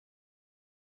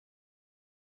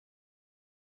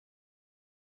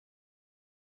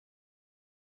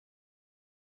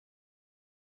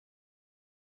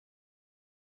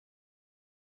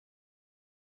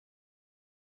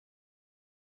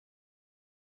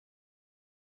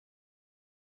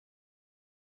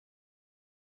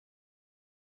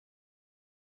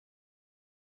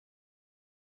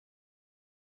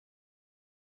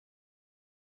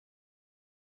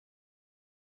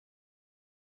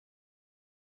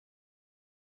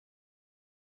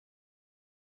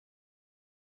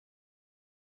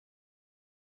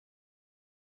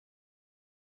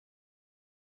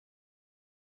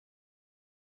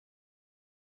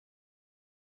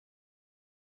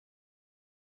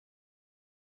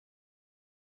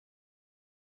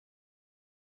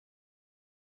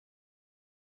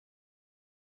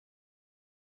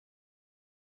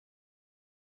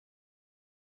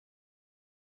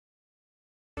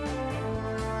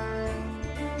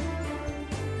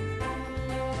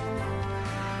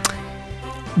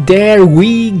There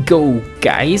we go,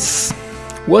 guys.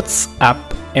 What's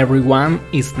up, everyone?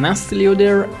 It's Nastilio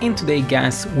there, and today,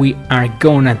 guys, we are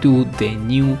gonna do the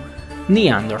new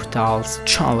Neanderthals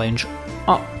challenge,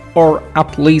 or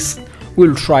at least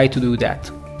we'll try to do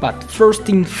that. But first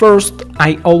thing first,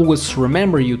 I always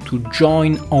remember you to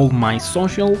join all my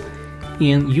social,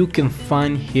 and you can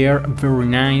find here a very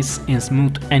nice and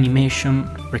smooth animation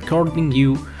recording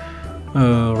you,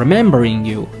 remembering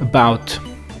you about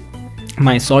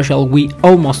my social. We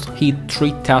almost hit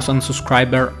 3000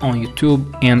 subscribers on YouTube,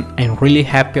 and I'm really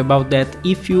happy about that.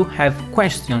 If you have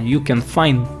questions, you can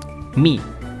find me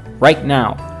right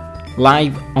now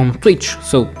live on Twitch.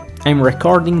 So I'm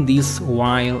recording this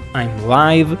while I'm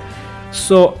live,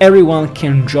 so everyone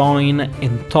can join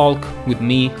and talk with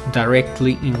me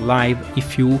directly in live.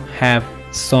 If you have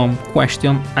some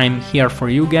question, I'm here for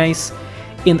you guys.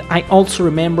 And I also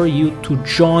remember you to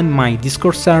join my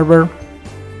Discord server.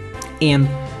 And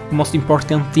most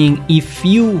important thing, if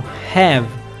you have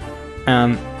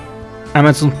an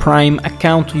Amazon Prime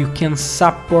account, you can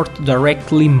support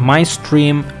directly my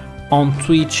stream on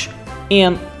Twitch,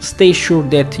 and stay sure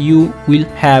that you will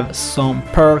have some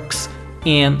perks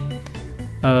and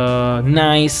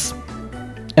nice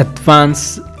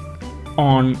advance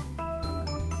on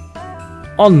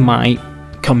my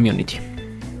community.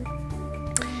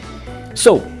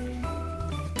 So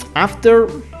after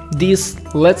this,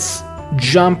 let's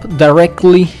jump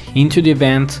directly into the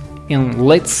event and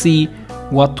let's see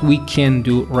what we can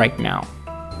do right now.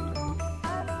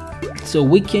 So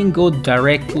we can go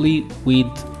directly with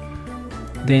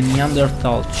the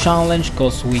Neanderthal challenge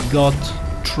because we got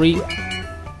 3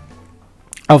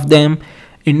 of them,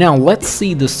 and now let's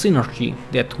see the synergy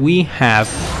that we have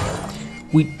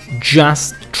with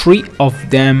just 3 of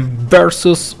them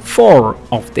versus 4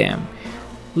 of them.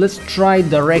 Let's try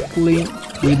directly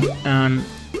with an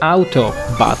auto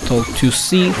battle to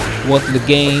see what the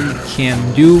game can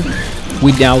do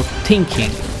without thinking.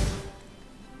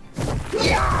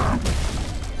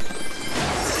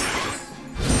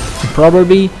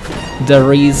 Probably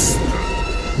there is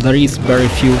very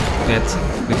few that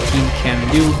the team can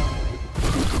do.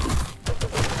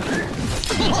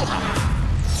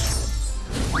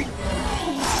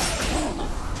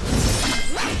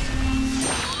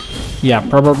 Yeah,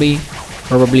 probably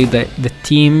the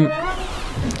team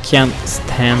can't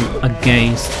stand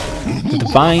against the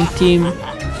Divine team,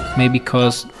 maybe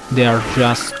because there are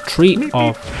just 3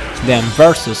 of them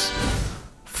versus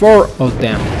 4 of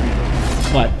them.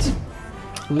 But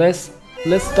let's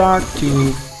start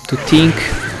to think.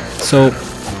 So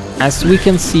as we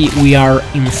can see, we are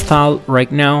installed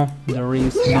right now. There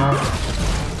is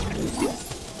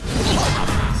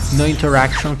no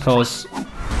interaction because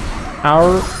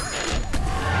our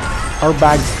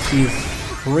bags is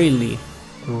really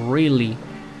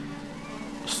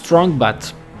strong,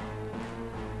 but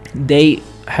they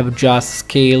have just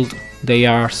scaled. They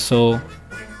are so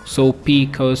OP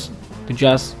because they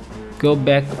just go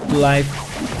back to life,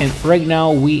 and right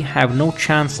now we have no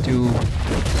chance to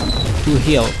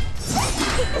heal.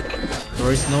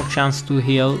 There is no chance to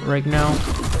heal right now.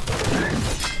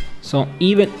 So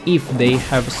even if they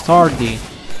have started,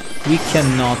 we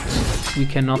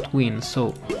cannot win.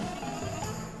 So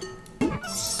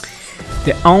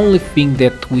the only thing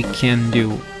that we can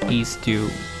do is to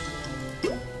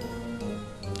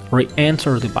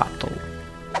re-enter the battle.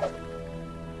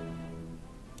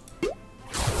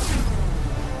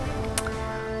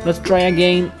 Let's try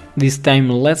again. This time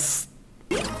let's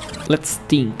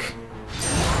think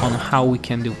on how we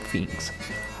can do things.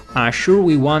 Sure,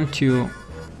 we want to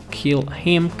kill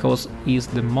him because he's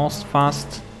the most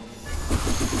fast.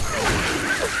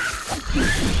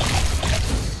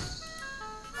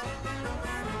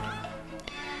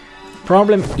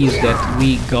 Problem is that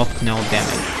we got no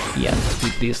damage yet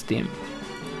with this team.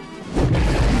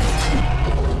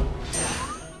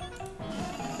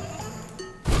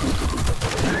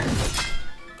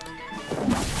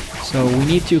 So we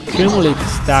need to accumulate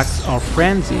stacks of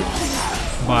frenzy,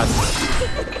 but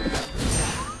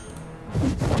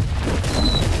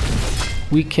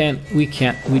we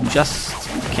just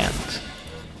can't.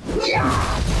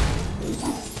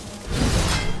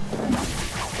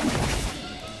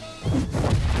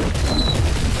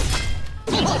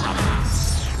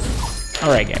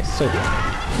 Alright guys, so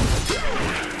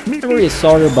I'm really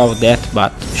sorry about that,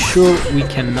 but sure we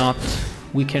cannot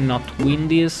win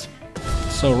this.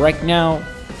 So right now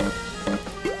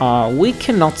we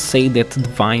cannot say that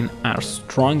Divine are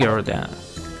stronger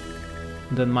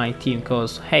than my team,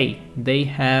 because hey, they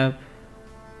have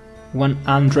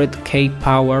 100k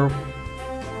power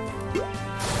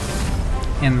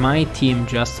and my team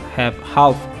just have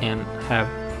half and have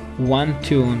one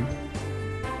tune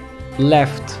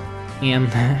left, and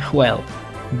well,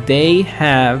 they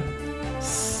have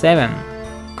 7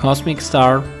 cosmic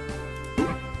star.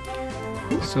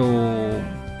 So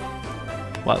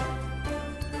well,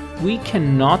 we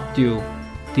cannot do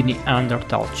the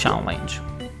Neanderthal challenge.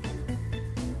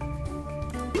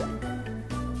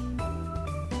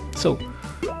 So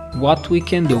what we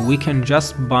can do, we can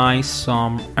just buy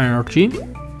some energy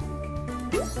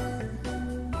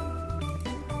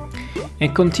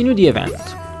and continue the event.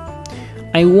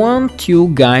 I want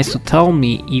you guys to tell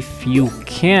me if you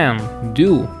can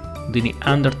do the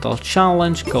Neanderthal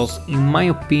challenge, because in my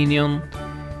opinion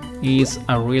is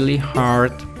a really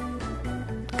hard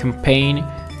campaign,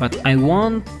 but I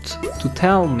want to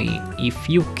tell me if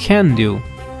you can do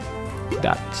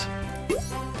that,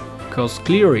 because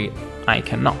clearly I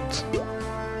cannot.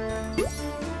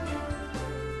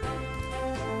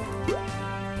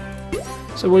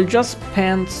 So we'll just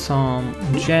spend some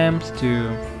gems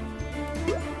to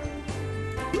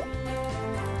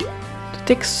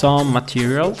take some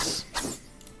materials.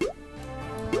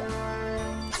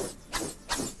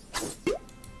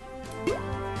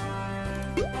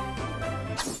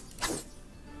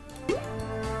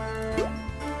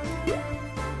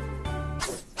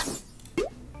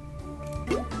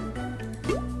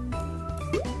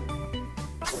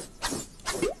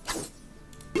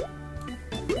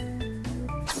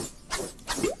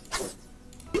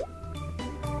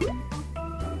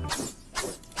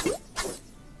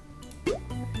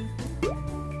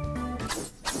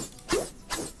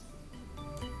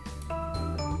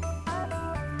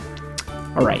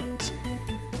 All right.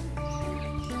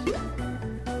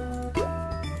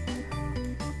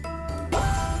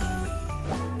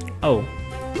 Oh,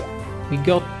 we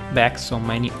got back so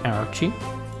many energy.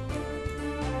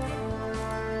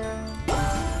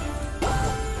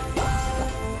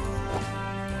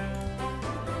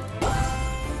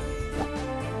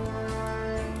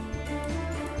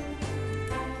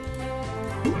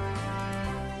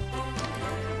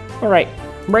 All right,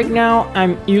 right now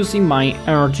I'm using my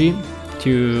energy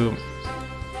to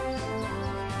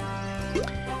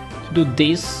do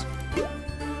this,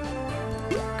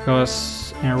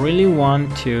 because I really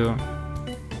want to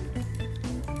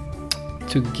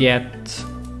get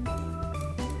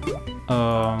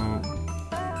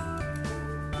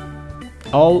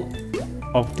all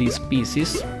of these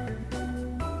pieces,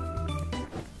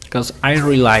 because I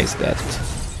realized that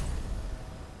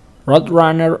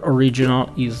Roadrunner Original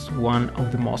is one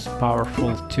of the most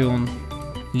powerful tunes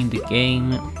in the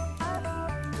game,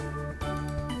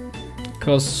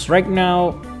 because right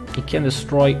now it can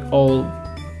destroy all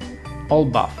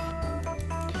buff.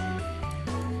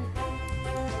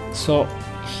 So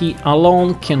he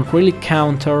alone can really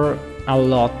counter a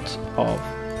lot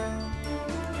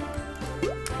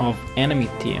of enemy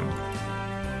team,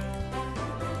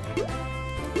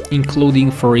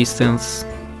 including, for instance,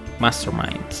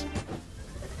 Masterminds.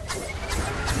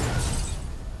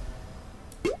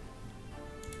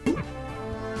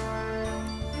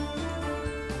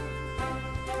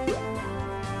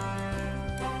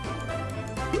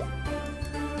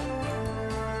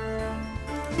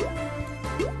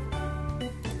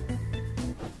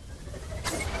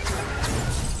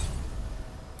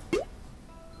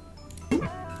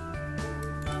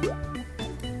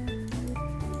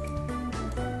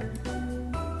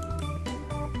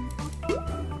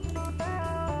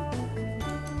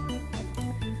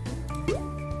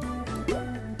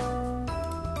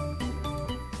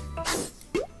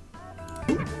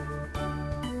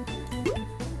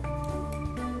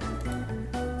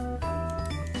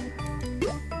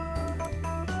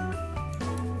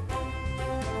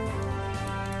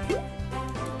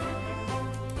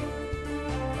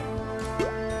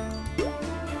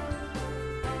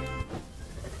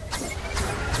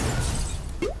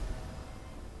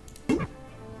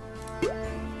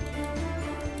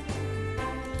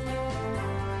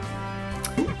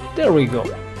 There we go.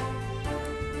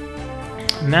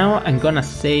 Now I'm gonna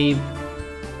save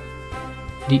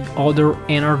the other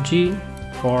energy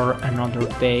for another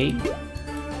day,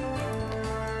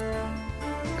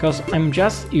 because I'm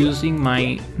just using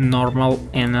my normal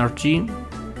energy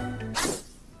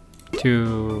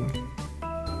to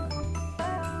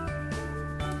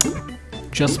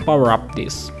just power up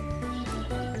this.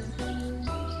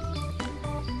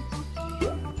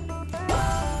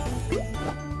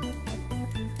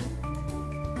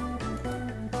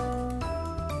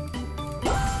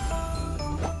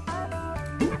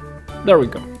 There we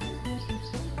go.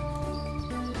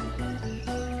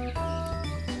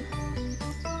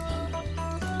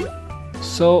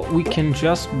 So we can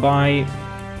just buy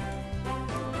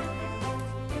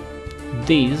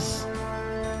this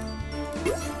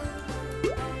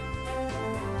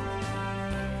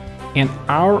and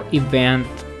our event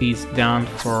is done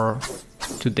for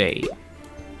today.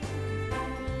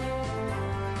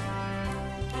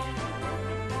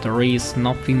 There is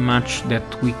nothing much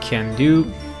that we can do.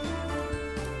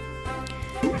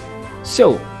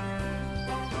 So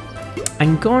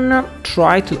I'm gonna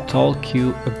try to talk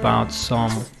you about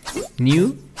some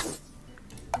new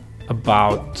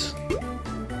about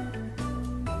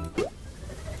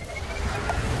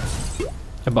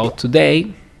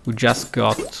today. We just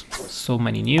got so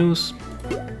many news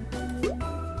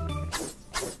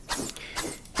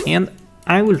and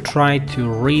I will try to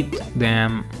read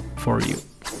them for you.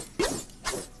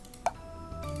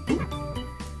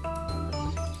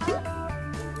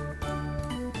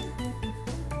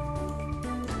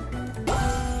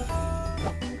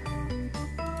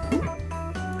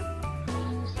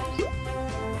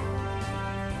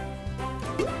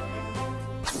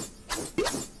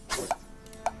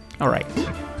 Alright,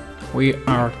 we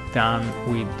are done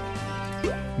with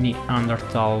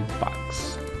Neanderthal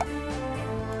bugs.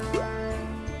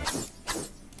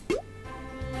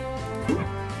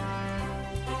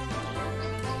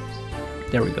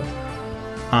 There we go.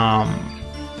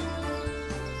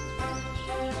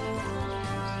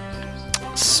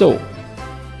 So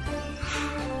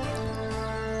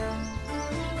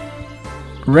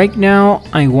right now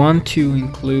I want to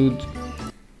include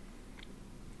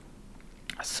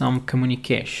some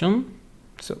communication,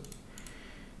 so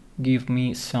give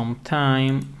me some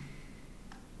time.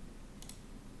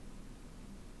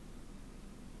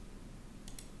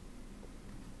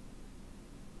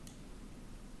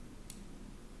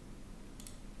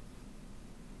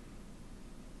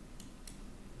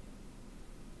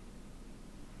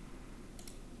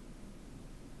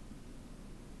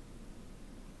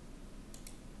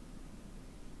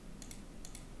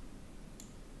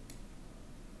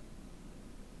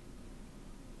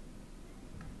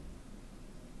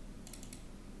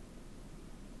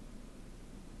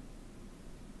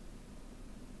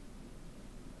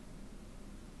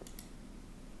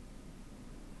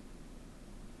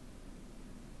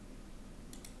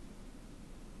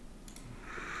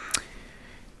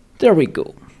 There we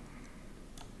go.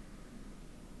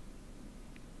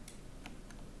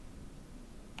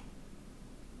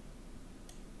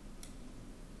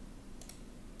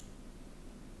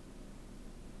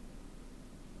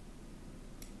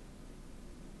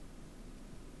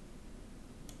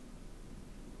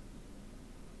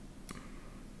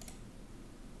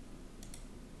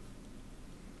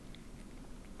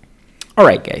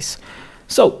 Alright guys,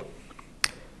 so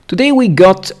today we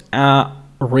got a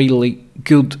really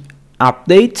good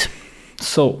update,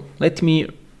 so let me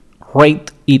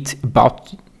rate it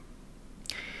about.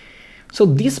 So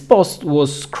this post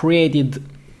was created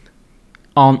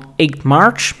on 8th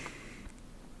March,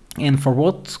 and for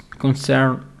what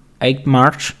concern 8th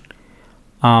March,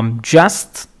 I'm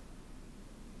just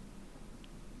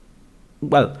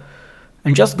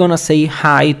gonna say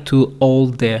hi to all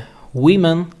the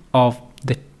women of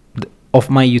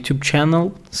my YouTube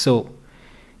channel. So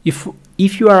if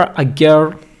you are a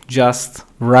girl, just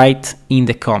write in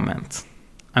the comments.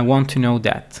 I want to know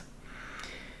that.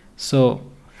 So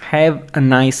have a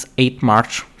nice 8th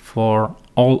March for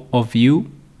all of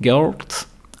you girls.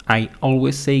 I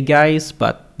always say guys,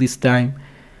 but this time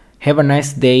have a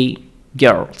nice day,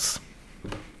 girls.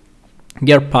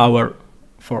 Girl power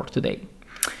for today.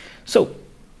 So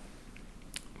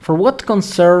for what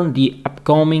concern the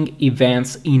upcoming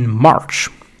events in March,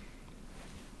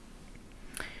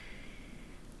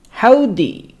 how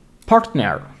the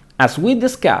partner, as we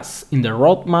discussed in the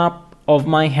roadmap of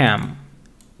Mayhem,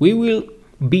 we will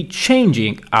be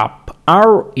changing up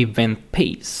our event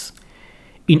pace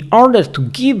in order to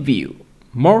give you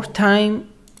more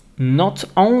time not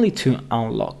only to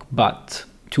unlock but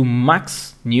to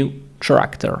max new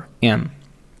character, and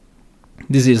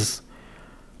this is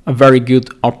a very good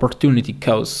opportunity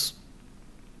because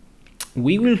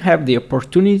we will have the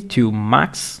opportunity to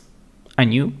max a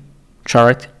new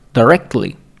chart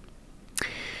directly.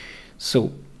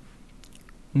 So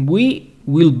we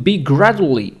will be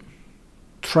gradually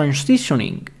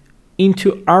transitioning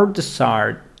into our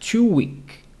desired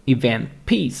 2-week event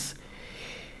pace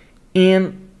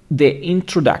and the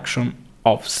introduction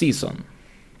of season.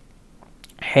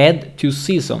 Head to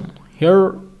season.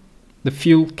 Here the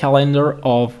full calendar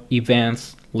of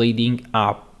events leading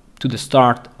up to the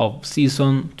start of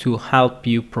season to help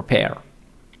you prepare.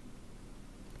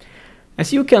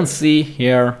 As you can see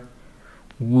here,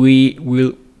 we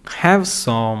will have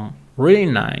some really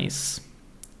nice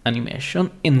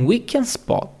animation, and we can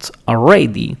spot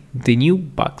already the new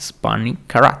Bugs Bunny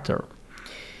character,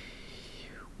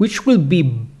 which will be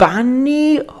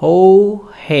Bunny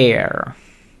HARE.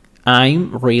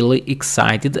 I'm really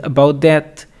excited about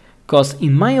that, because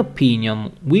in my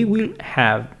opinion we will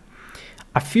have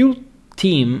a few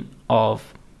team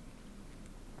of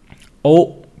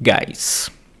O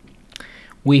guys.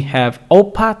 We have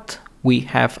OPAT, we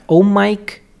have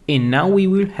O-Mike, and now we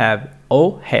will have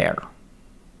HARE.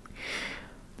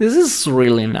 This is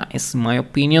really nice in my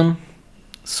opinion.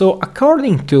 So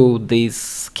according to this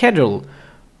schedule,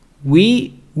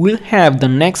 we will have the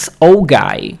next O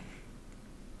guy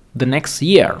the next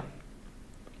year.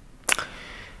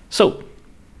 So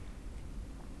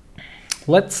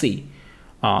let's see.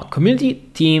 Community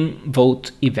team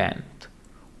vote event.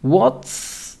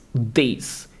 What's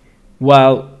this?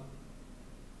 Well,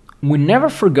 we never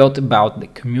forgot about the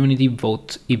community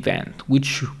vote event,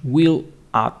 which will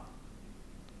add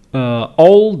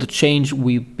all the change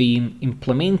we've been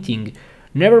implementing,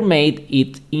 never made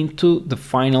it into the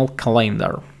final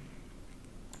calendar.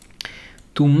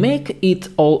 To make it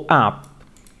all up,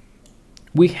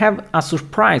 we have a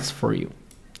surprise for you.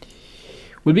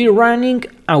 We'll be running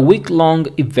a week-long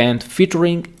event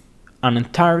featuring an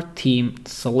entire team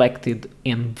selected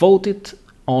and voted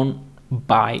on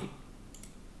by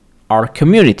our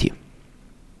community.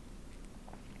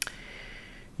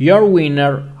 Your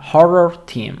winner, Horror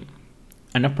Team,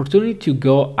 an opportunity to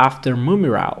go after Mummy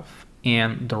Ralph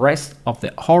and the rest of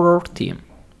the Horror Team.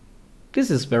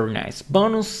 This is very nice.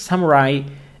 Bonus, Samurai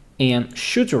and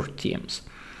Shooter teams.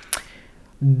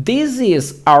 This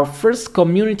is our first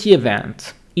community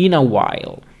event in a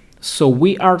while, so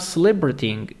we are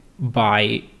celebrating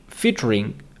by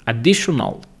featuring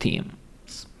additional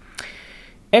teams.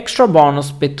 Extra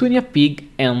bonus, Petunia Pig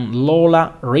and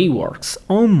LOLA REWORKS.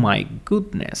 Oh my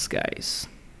goodness, guys.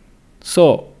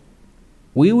 So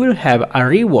we will have a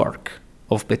rework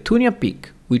of Petunia Pig,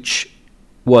 which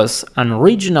was an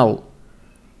original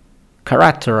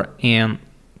character and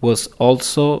was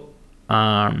also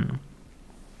a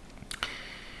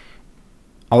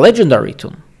legendary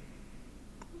tune.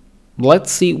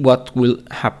 Let's see what will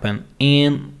happen.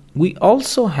 And we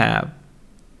also have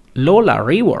LOLA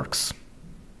REWORKS.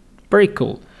 Very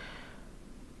cool.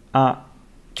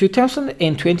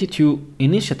 2022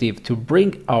 initiative to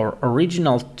bring our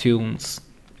original tunes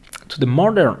to the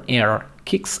modern era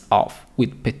kicks off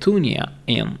with Petunia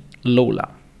and LOLA.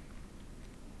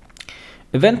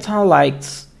 Event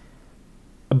highlights: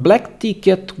 a black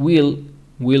ticket will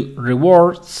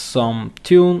reward some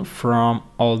tune from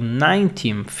all 9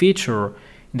 teams featured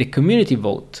in the community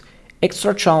vote.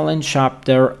 Extra challenge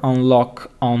chapter unlock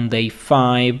on day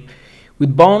 5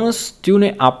 with bonus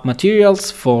tune-up materials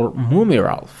for Mummy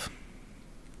Ralph.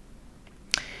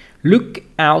 Look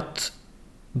out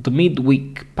the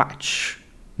midweek patch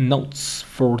notes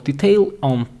for detail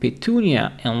on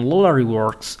Petunia and LOLA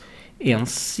REWORKS, and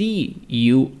see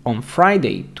you on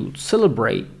Friday to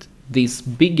celebrate this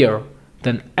bigger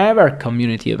than ever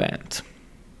community event.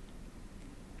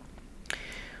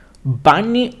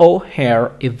 Bunny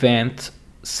HARE event,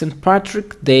 St.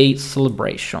 Patrick's Day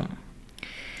celebration.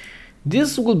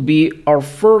 This will be our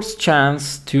first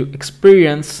chance to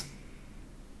experience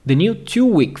the new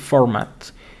 2-week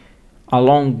format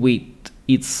along with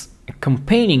its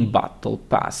accompanying battle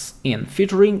pass and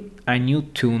featuring a new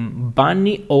tune,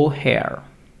 Bunny HARE,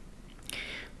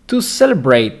 to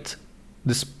celebrate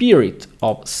the spirit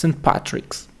of St.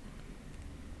 Patrick's.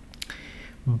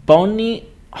 Bunny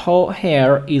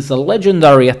HARE is a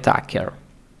legendary attacker,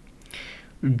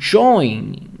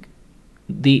 joining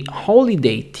the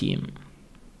holiday team.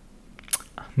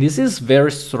 This is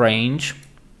very strange.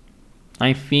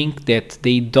 I think that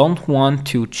they don't want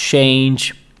to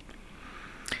change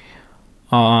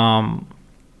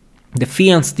the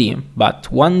Fiance team,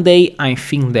 but one day I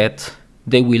think that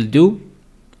they will do,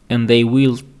 and they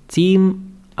will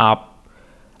team up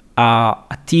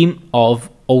a team of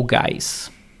O guys.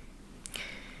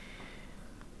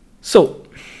 So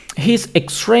he's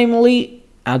extremely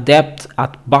adept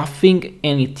at buffing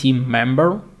any team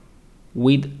member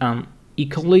with an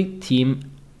equally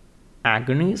team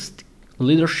agonist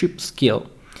leadership skill.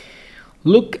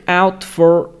 Look out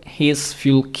for his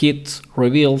fuel kit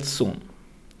revealed soon.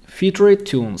 Featured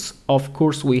tunes, of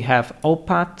course we have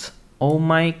OPAT,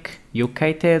 O-Mike,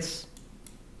 Yokai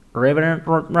Revenant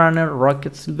Roadrunner,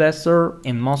 Rocket Sylvester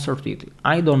and Monster Titty.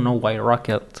 I don't know why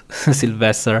Rocket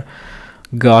Sylvester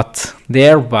got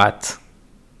there, but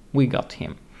we got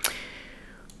him.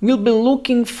 We'll be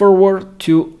looking forward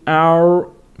to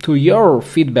your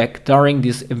feedback during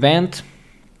this event.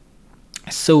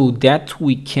 so that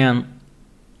we can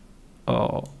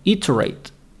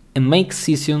iterate and make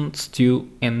seasons 2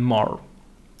 and more.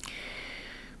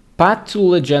 Path to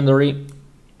Legendary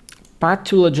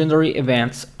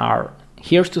events are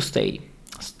here to stay.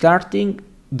 Starting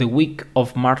the week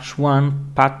of March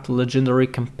 1, Path to Legendary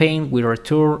campaign will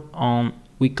return on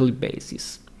weekly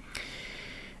basis.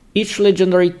 Each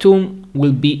legendary toon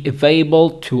will be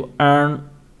available to earn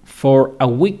for a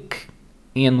week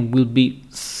and will be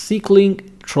cycling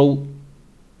through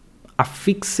a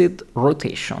fixed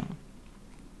rotation.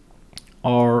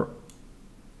 Or,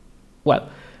 well,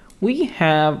 we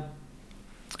have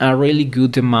a really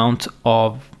good amount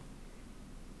of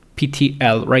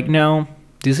PTL right now.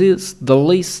 This is the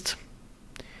list.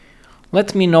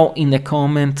 Let me know in the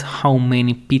comment how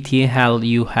many PTL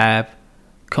you have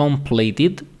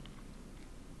completed.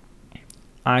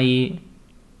 I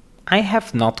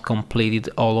have not completed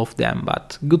all of them,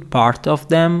 but good part of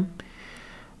them.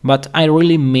 But I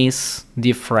really miss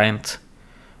different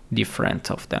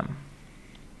of them.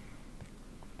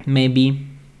 Maybe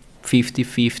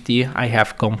 50-50 I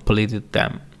have completed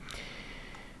them.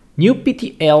 New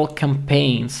PTL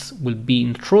campaigns will be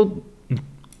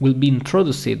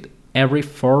introduced every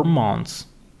 4 months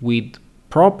with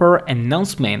proper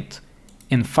announcement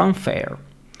and fanfare.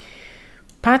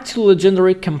 Path to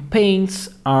Legendary campaigns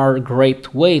are a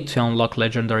great way to unlock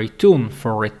legendary toon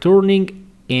for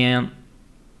returning and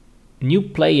new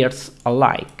players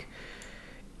alike.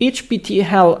 Each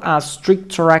PTL has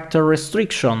strict character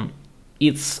restriction,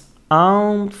 its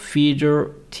own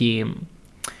feeder team.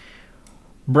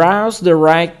 Browse the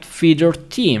right feeder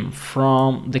team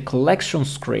from the collection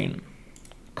screen.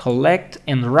 Collect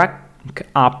and rank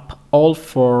up all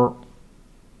 4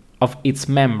 of its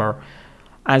members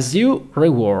as you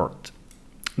reward.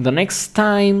 The next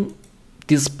time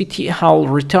this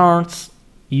PTL returns,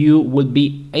 you will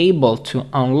be able to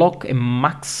unlock and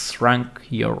max rank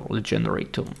your legendary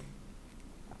toon.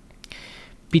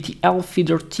 PTL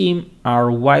feeder team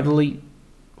are widely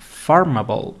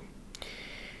farmable.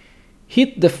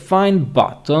 Hit the find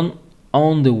button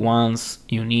on the ones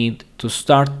you need to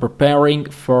start preparing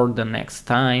for the next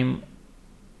time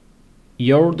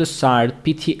your desired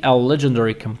PTL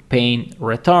legendary campaign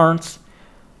returns.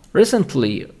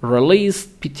 Recently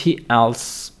released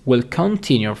PTLs will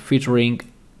continue featuring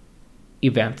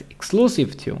event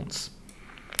exclusive tunes,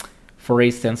 for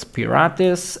instance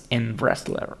Pirates and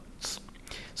Wrestlers.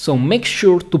 So make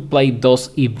sure to play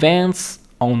those events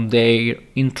on their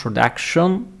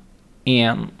introduction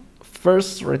and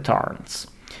first returns.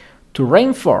 To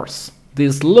reinforce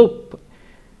this loop,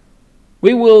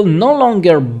 we will no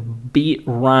longer be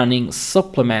running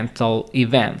supplemental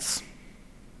events.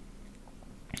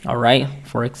 Alright,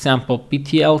 for example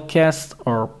PTL cast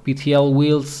or PTL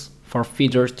wheels for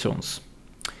feeder tunes.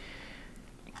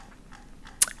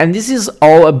 And this is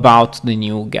all about the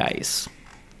new guys.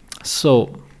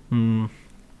 So,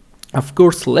 of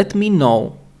course, let me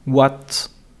know what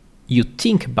you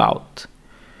think about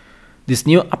this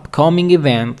new upcoming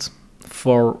event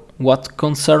for what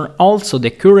concern also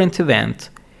the current event.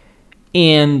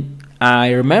 And I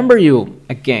remember you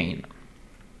again.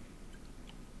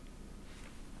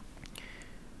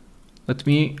 Let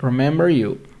me remember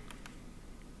you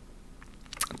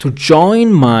to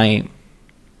join my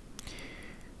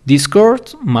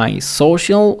Discord, my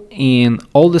social, and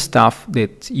all the stuff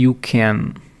that you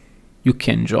can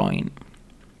join.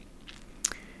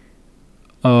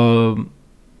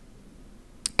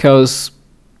 Because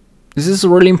this is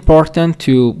really important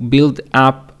to build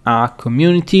up a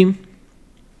community,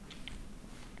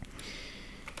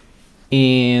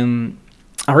 and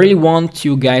I really want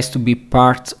you guys to be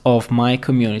part of my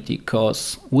community,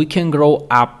 because we can grow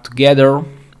up together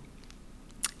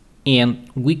and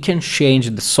we can change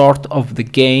the sort of the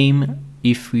game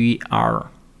if we are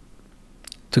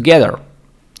together.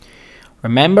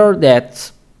 Remember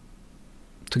that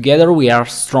together we are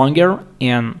stronger.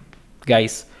 And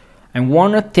guys, I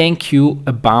wanna thank you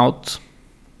about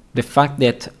the fact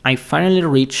that I finally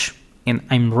reached, and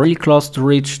I'm really close to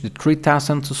reach the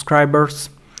 3,000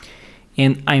 subscribers,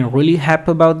 and I'm really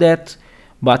happy about that.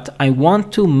 But I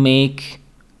want to make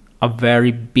a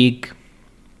very big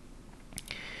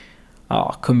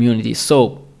community.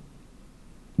 So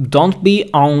don't be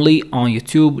only on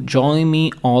YouTube, join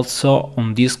me also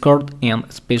on Discord and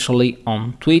especially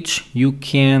on Twitch. You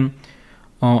can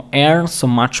earn so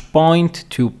much point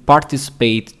to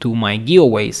participate to my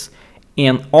giveaways.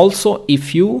 And also,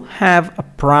 if you have a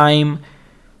Prime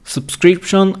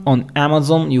subscription on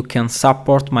Amazon, you can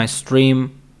support my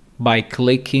stream by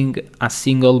clicking a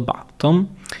single button.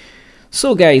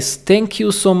 So guys, thank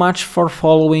you so much for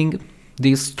following.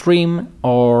 this stream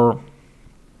or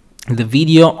the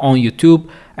video on YouTube,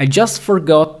 I just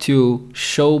forgot to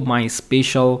show my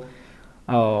special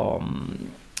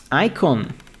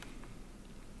icon.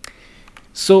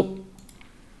 So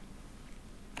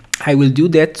I will do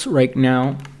that right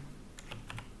now.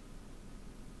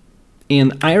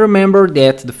 And I remember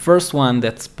that the first one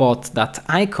that spots that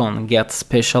icon gets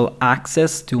special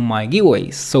access to my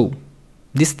giveaways. So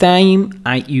this time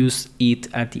I use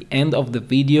it at the end of the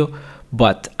video,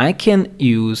 but I can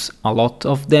use a lot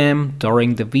of them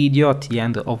during the video, at the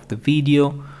end of the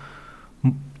video.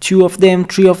 2 of them,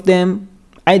 3 of them,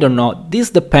 I don't know. This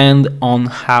depends on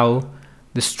how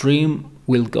the stream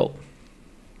will go.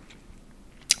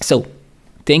 So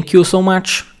thank you so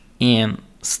much and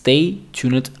stay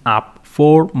tuned up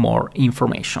for more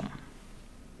information.